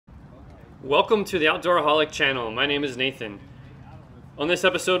Welcome to the Outdooraholic channel. My name is Nathan. On this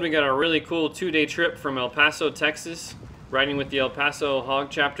episode we got a really cool 2-day trip from El Paso, Texas, riding with the El Paso HOG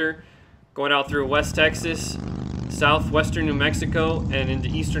chapter, going out through West Texas, southwestern New Mexico, and into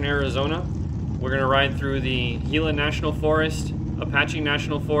eastern Arizona. We're going to ride through the Gila National Forest, Apache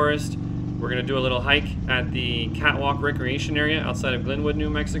National Forest. We're going to do a little hike at the Catwalk Recreation Area outside of Glenwood,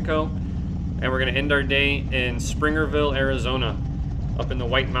 New Mexico. And we're going to end our day in Springerville, Arizona, up in the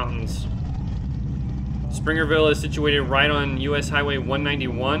White Mountains. Springerville is situated right on US Highway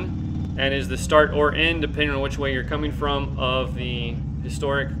 191 and is the start or end, depending on which way you're coming from, of the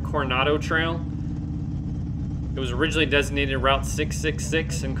historic Coronado Trail. It was originally designated Route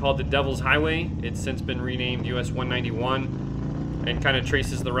 666 and called the Devil's Highway. It's since been renamed US 191 and kind of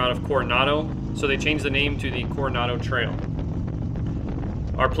traces the route of Coronado, so they changed the name to the Coronado Trail.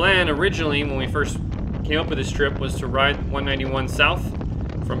 Our plan originally, when we first came up with this trip, was to ride 191 south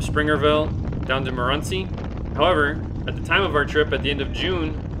from Springerville down to Morenci. However, at the time of our trip, at the end of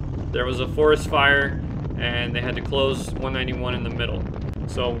June, there was a forest fire and they had to close 191 in the middle.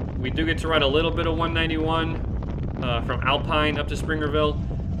 So we do get to ride a little bit of 191 from Alpine up to Springerville,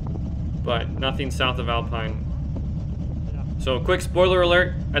 but nothing south of Alpine. So quick spoiler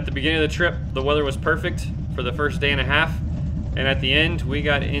alert, at the beginning of the trip, the weather was perfect for the first day and a half, and at the end, we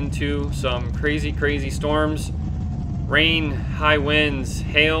got into some crazy storms, rain, high winds,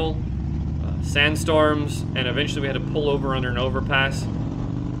 hail, sandstorms, and eventually we had to pull over under an overpass.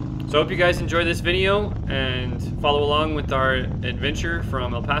 So I hope you guys enjoy this video and follow along with our adventure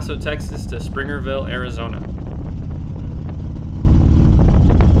from El Paso, Texas to Springerville, Arizona.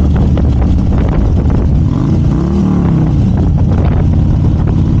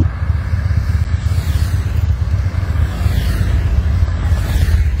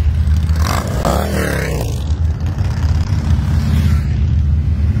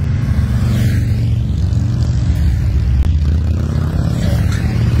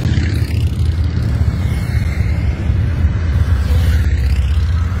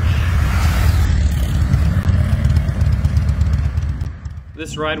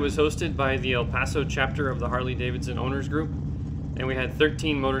 This ride was hosted by the El Paso chapter of the Harley Davidson Owners Group, and we had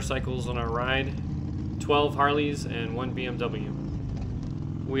 13 motorcycles on our ride, 12 Harleys and 1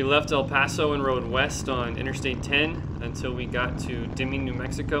 BMW. We left El Paso and rode west on Interstate 10 until we got to Deming, New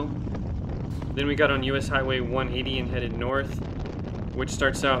Mexico. Then we got on US Highway 180 and headed north, which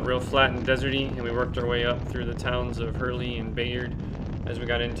starts out real flat and deserty, and we worked our way up through the towns of Hurley and Bayard as we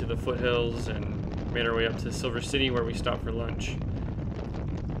got into the foothills and made our way up to Silver City, where we stopped for lunch.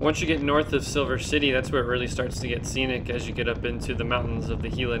 Once you get north of Silver City, that's where it really starts to get scenic as you get up into the mountains of the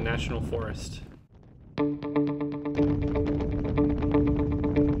Gila National Forest.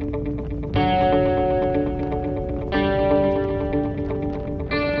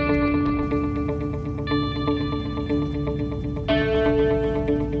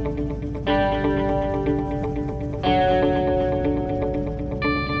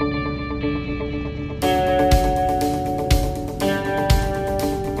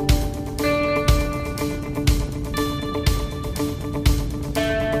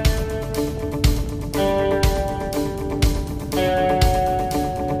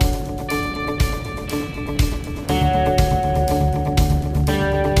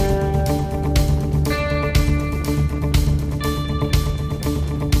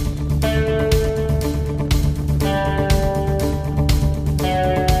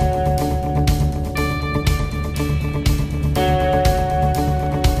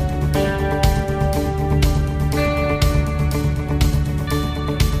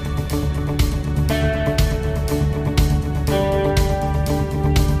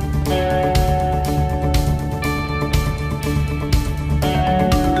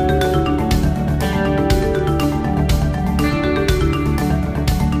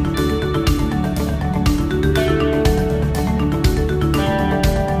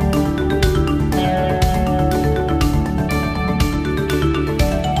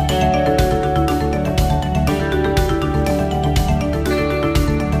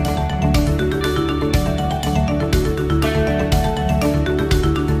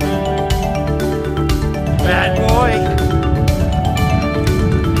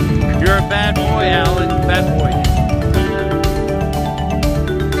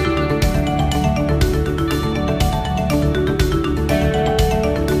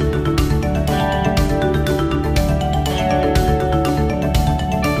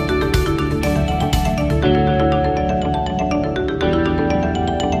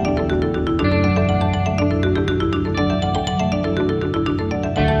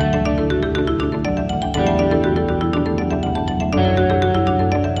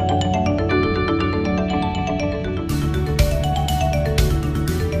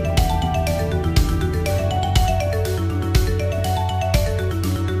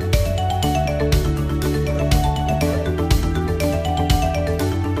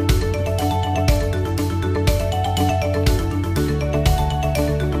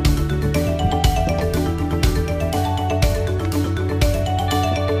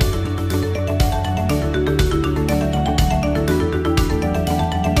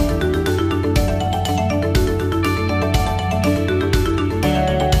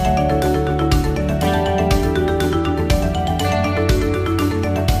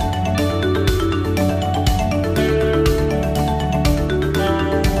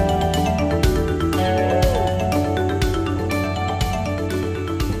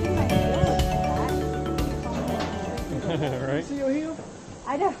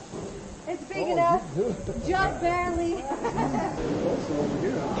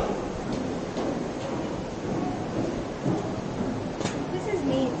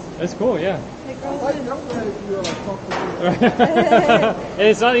 That's cool, yeah. The girls would... And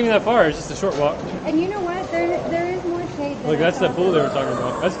it's not even that far, it's just a short walk. And you know what? There is more shade than Look, that's that pool they were talking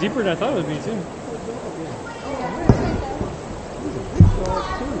about. That's deeper than I thought it would be, too.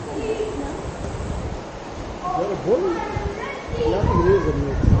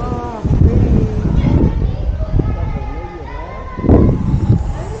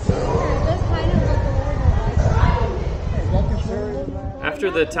 After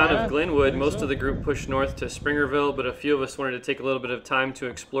the town of Glenwood, most of the group pushed north to Springerville, but a few of us wanted to take a little bit of time to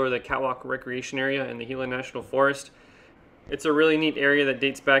explore the Catwalk Recreation Area in the Gila National Forest. It's a really neat area that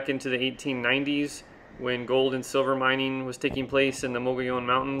dates back into the 1890s when gold and silver mining was taking place in the Mogollon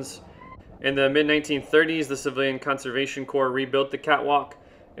Mountains. In the mid-1930s, the Civilian Conservation Corps rebuilt the catwalk,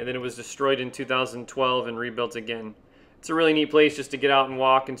 and then it was destroyed in 2012 and rebuilt again. It's a really neat place just to get out and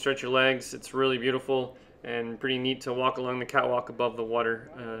walk and stretch your legs. It's really beautiful and pretty neat to walk along the catwalk above the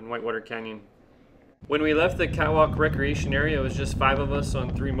water in Whitewater Canyon. When we left the Catwalk Recreation Area, it was just 5 of us on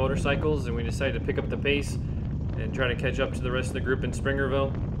 3 motorcycles, and we decided to pick up the pace and try to catch up to the rest of the group in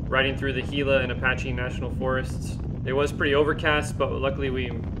Springerville, riding through the Gila and Apache National Forests. It was pretty overcast, but luckily we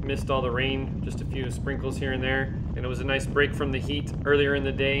missed all the rain, just a few sprinkles here and there, and it was a nice break from the heat earlier in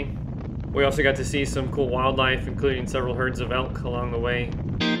the day. We also got to see some cool wildlife, including several herds of elk along the way.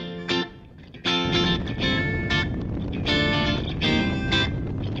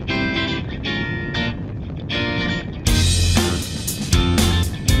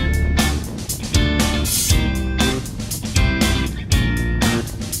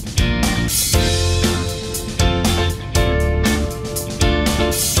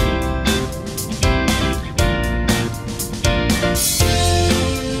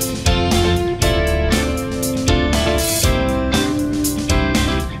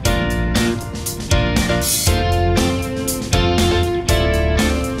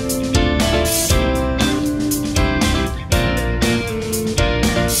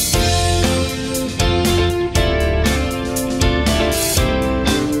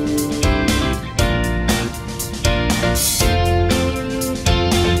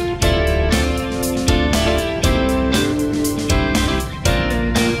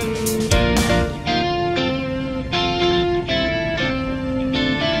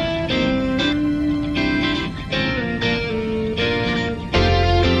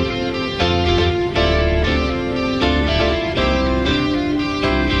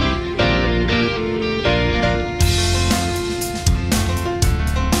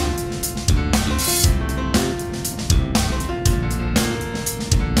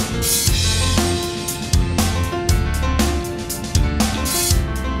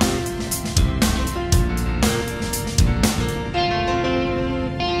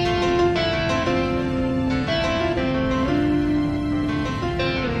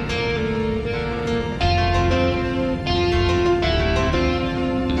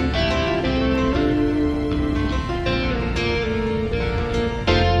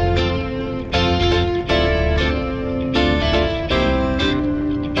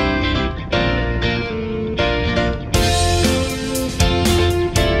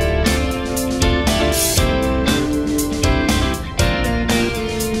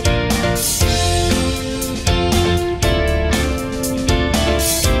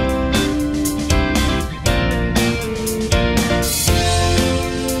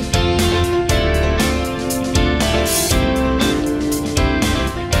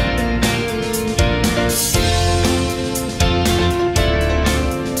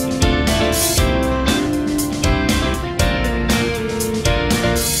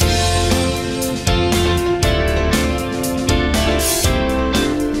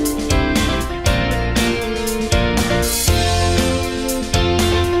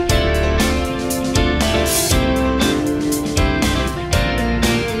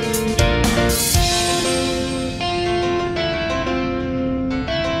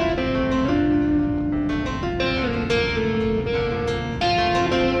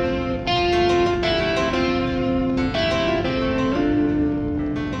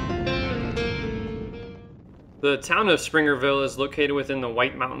 The town of Springerville is located within the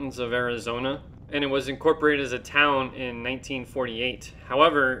White Mountains of Arizona, and it was incorporated as a town in 1948.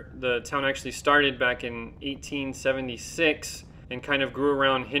 However, the town actually started back in 1876 and kind of grew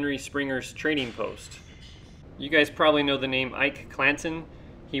around Henry Springer's trading post. You guys probably know the name Ike Clanton.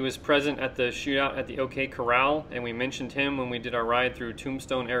 He was present at the shootout at the OK Corral, and we mentioned him when we did our ride through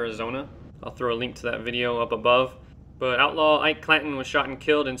Tombstone, Arizona. I'll throw a link to that video up above. But outlaw Ike Clanton was shot and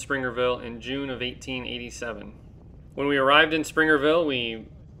killed in Springerville in June of 1887. When we arrived in Springerville, we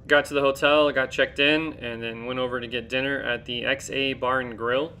got to the hotel, got checked in, and then went over to get dinner at the XA Bar and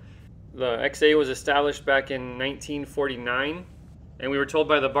Grill. The XA was established back in 1949, and we were told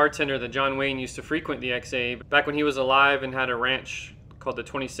by the bartender that John Wayne used to frequent the XA back when he was alive and had a ranch called the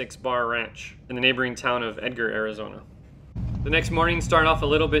 26 Bar Ranch in the neighboring town of Edgar, Arizona. The next morning started off a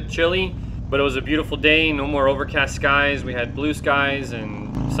little bit chilly, but it was a beautiful day, no more overcast skies. We had blue skies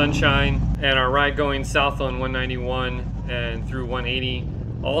and sunshine, and our ride going south on 191 and through 180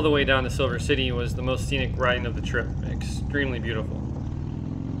 all the way down to Silver City was the most scenic riding of the trip. Extremely beautiful.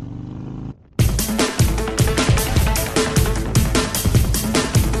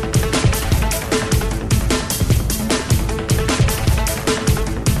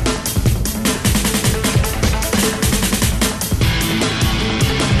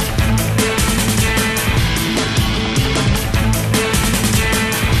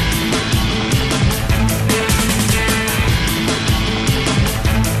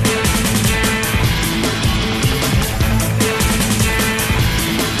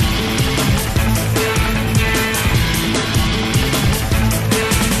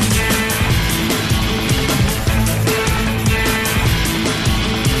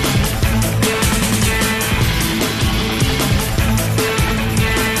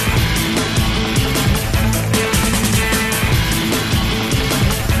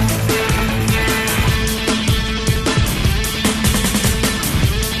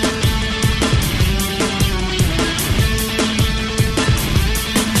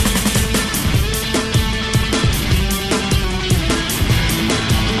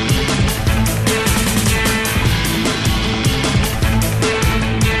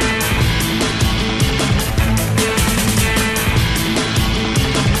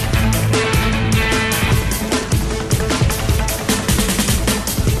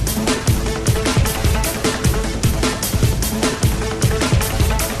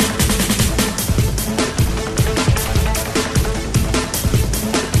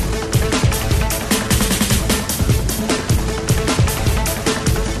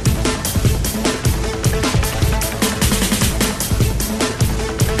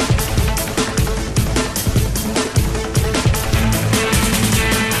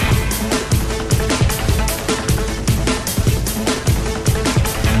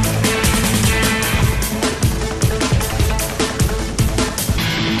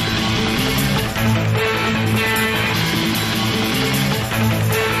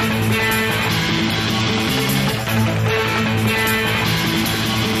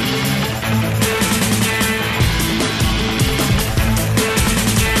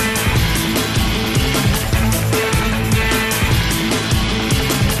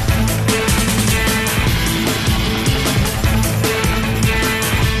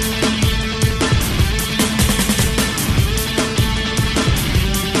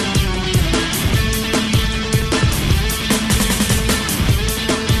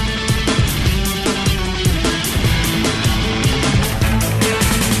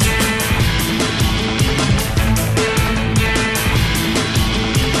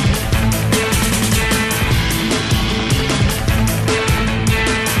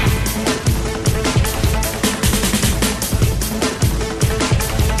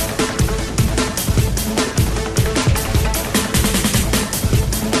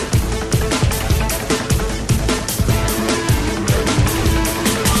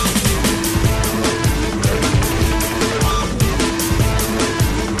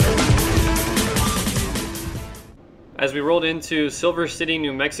 As we rolled into Silver City,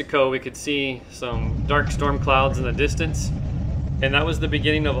 New Mexico, we could see some dark storm clouds in the distance. And that was the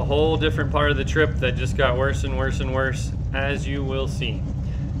beginning of a whole different part of the trip that just got worse and worse and worse, as you will see.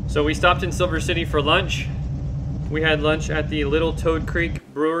 So we stopped in Silver City for lunch. We had lunch at the Little Toad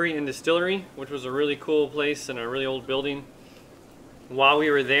Creek Brewery and Distillery, which was a really cool place and a really old building. While we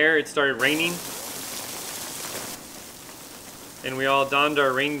were there, it started raining. And we all donned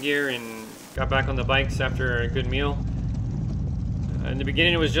our rain gear and got back on the bikes after a good meal. In the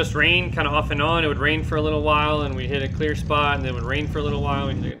beginning it was just rain, kind of off and on. It would rain for a little while and we'd hit a clear spot, and then it would rain for a little while,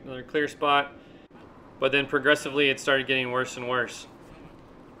 we'd hit another clear spot. But then progressively it started getting worse and worse.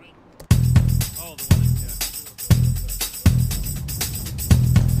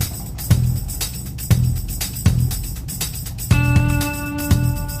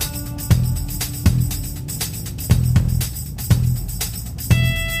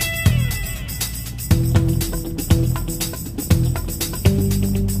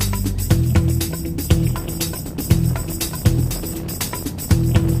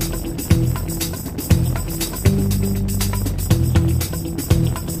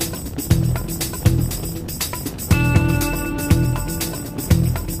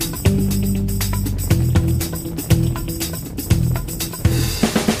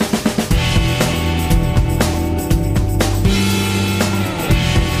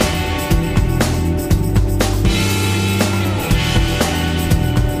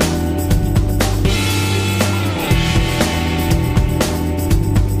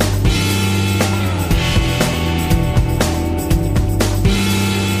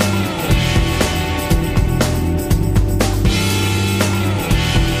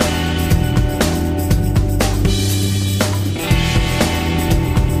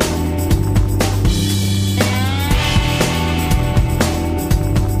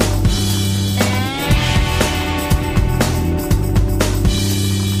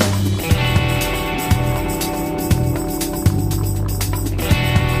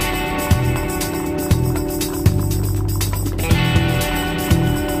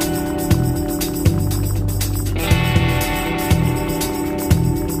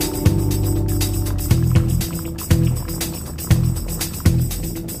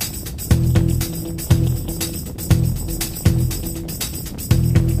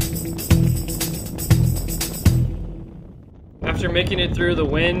 making it through the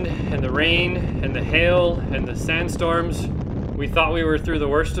wind and the rain and the hail and the sandstorms. We thought we were through the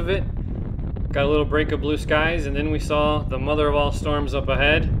worst of it. Got a little break of blue skies, and then we saw the mother of all storms up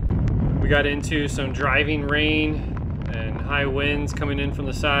ahead. We got into some driving rain and high winds coming in from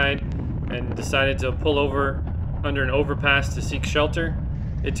the side, and decided to pull over under an overpass to seek shelter.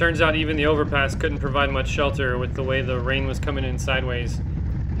 It turns out even the overpass couldn't provide much shelter with the way the rain was coming in sideways.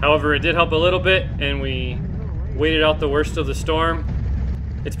 However, it did help a little bit, and we waited out the worst of the storm.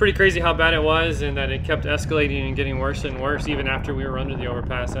 It's pretty crazy how bad it was, and that it kept escalating and getting worse and worse even after we were under the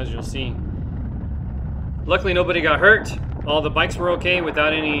overpass, as you'll see. Luckily, nobody got hurt. All the bikes were okay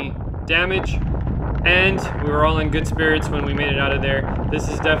without any damage, and we were all in good spirits when we made it out of there. This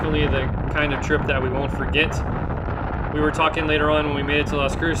is definitely the kind of trip that we won't forget. We were talking later on when we made it to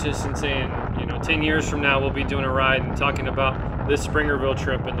Las Cruces and saying, you know, 10 years from now we'll be doing a ride and talking about this Springerville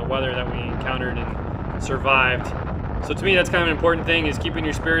trip and the weather that we encountered and survived. So to me, that's kind of an important thing, is keeping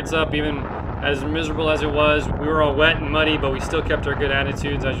your spirits up. Even as miserable as it was, we were all wet and muddy, but we still kept our good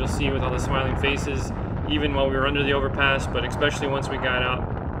attitudes, as you'll see with all the smiling faces, even while we were under the overpass, but especially once we got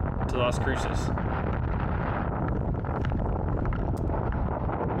out to Las Cruces.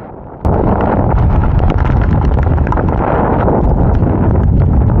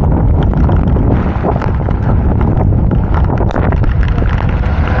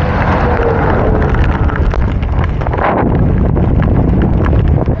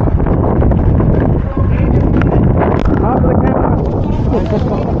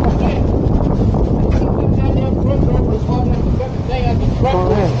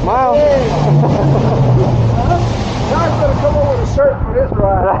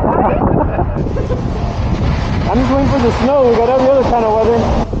 I'm just waiting for the snow. We got every other kind of weather.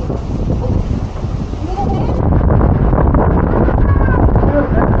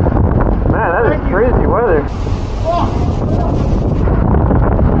 Man, that is crazy weather.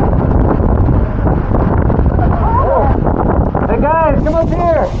 Hey guys, come up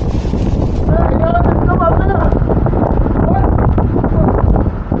here. Hey guys, come up here.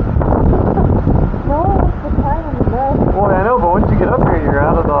 Well, I know, but once you get up here, you're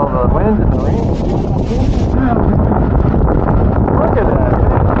out of all the wind and the rain. Look at that.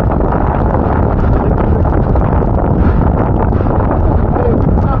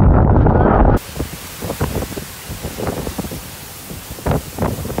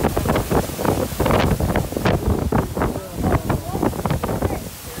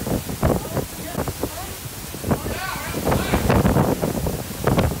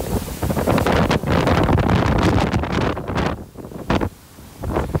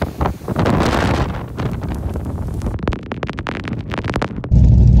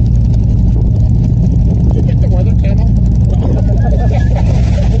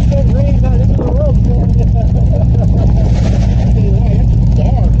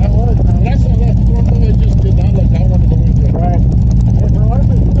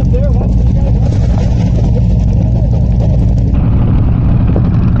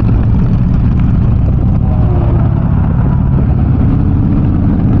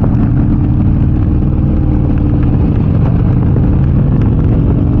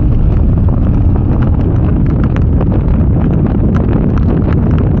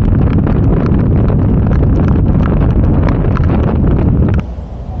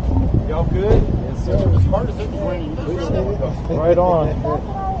 Right on. That's what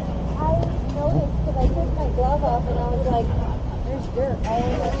I noticed, because I took my glove off and I was like, there's dirt all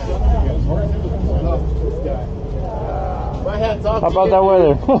over. My hat's off. How about that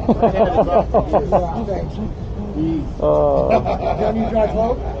weather?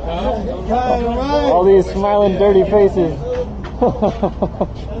 All these smiling, dirty faces.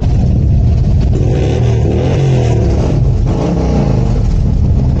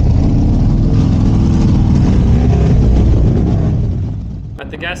 At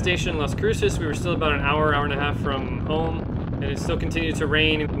the gas station in Las Cruces, we were still about an hour and a half from home, and it still continued to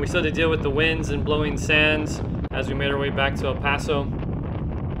rain. We still had to deal with the winds and blowing sands as we made our way back to El Paso.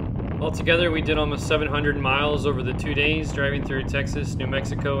 Altogether, we did almost 700 miles over the 2 days, driving through Texas, New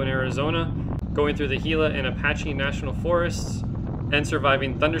Mexico, and Arizona, going through the Gila and Apache National Forests, and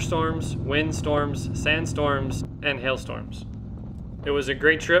surviving thunderstorms, windstorms, sandstorms, and hailstorms. It was a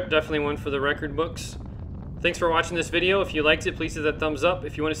great trip, definitely one for the record books. Thanks for watching this video. If you liked it, please hit that thumbs up.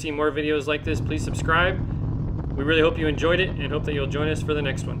 If you want to see more videos like this, please subscribe. We really hope you enjoyed it and hope that you'll join us for the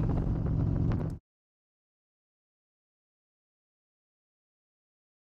next one.